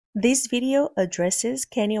This video addresses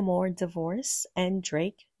Kenya Moore divorce and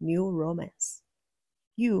Drake new romance.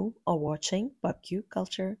 You are watching Pop Q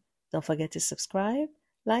Culture. Don't forget to subscribe,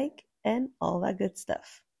 like, and all that good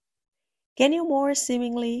stuff. Kenya Moore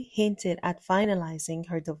seemingly hinted at finalizing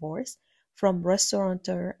her divorce from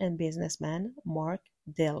restaurateur and businessman Mark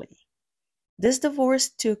Daly. This divorce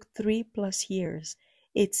took 3+ years.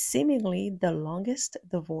 It's seemingly the longest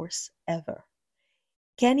divorce ever.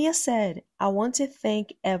 Kenya said, "I want to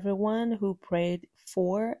thank everyone who prayed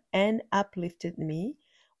for and uplifted me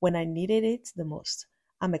when I needed it the most.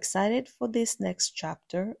 I'm excited for this next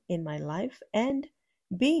chapter in my life and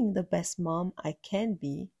being the best mom I can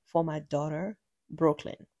be for my daughter,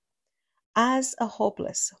 Brooklyn. As a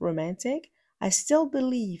hopeless romantic, I still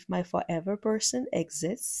believe my forever person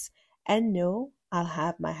exists and know I'll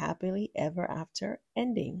have my happily ever after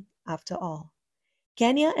ending after all."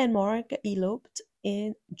 Kenya and Mark eloped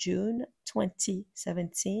in June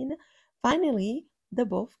 2017. Finally, they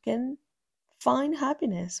both can find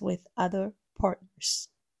happiness with other partners.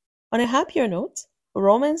 On a happier note,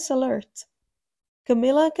 romance alert.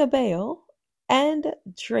 Camilla Cabello and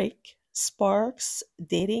Drake sparks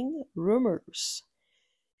dating rumors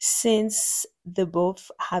since they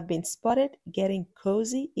both have been spotted getting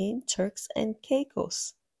cozy in Turks and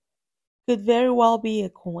Caicos. Could very well be a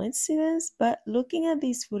coincidence, but looking at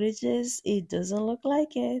these footages, it doesn't look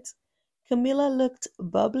like it. Camilla looked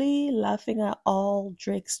bubbly, laughing at all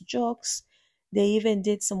Drake's jokes. They even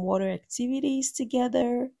did some water activities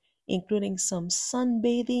together, including some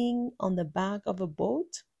sunbathing on the back of a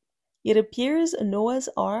boat. It appears Noah's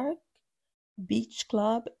Ark Beach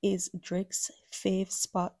Club is Drake's fave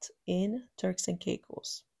spot in Turks and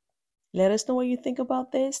Caicos. Let us know what you think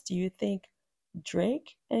about this. Do you think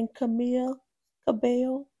Drake and Camilla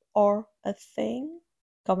Cabello are a thing?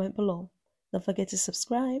 Comment below. Don't forget to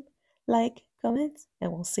subscribe, like, comment,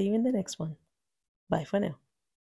 and we'll see you in the next one. Bye for now.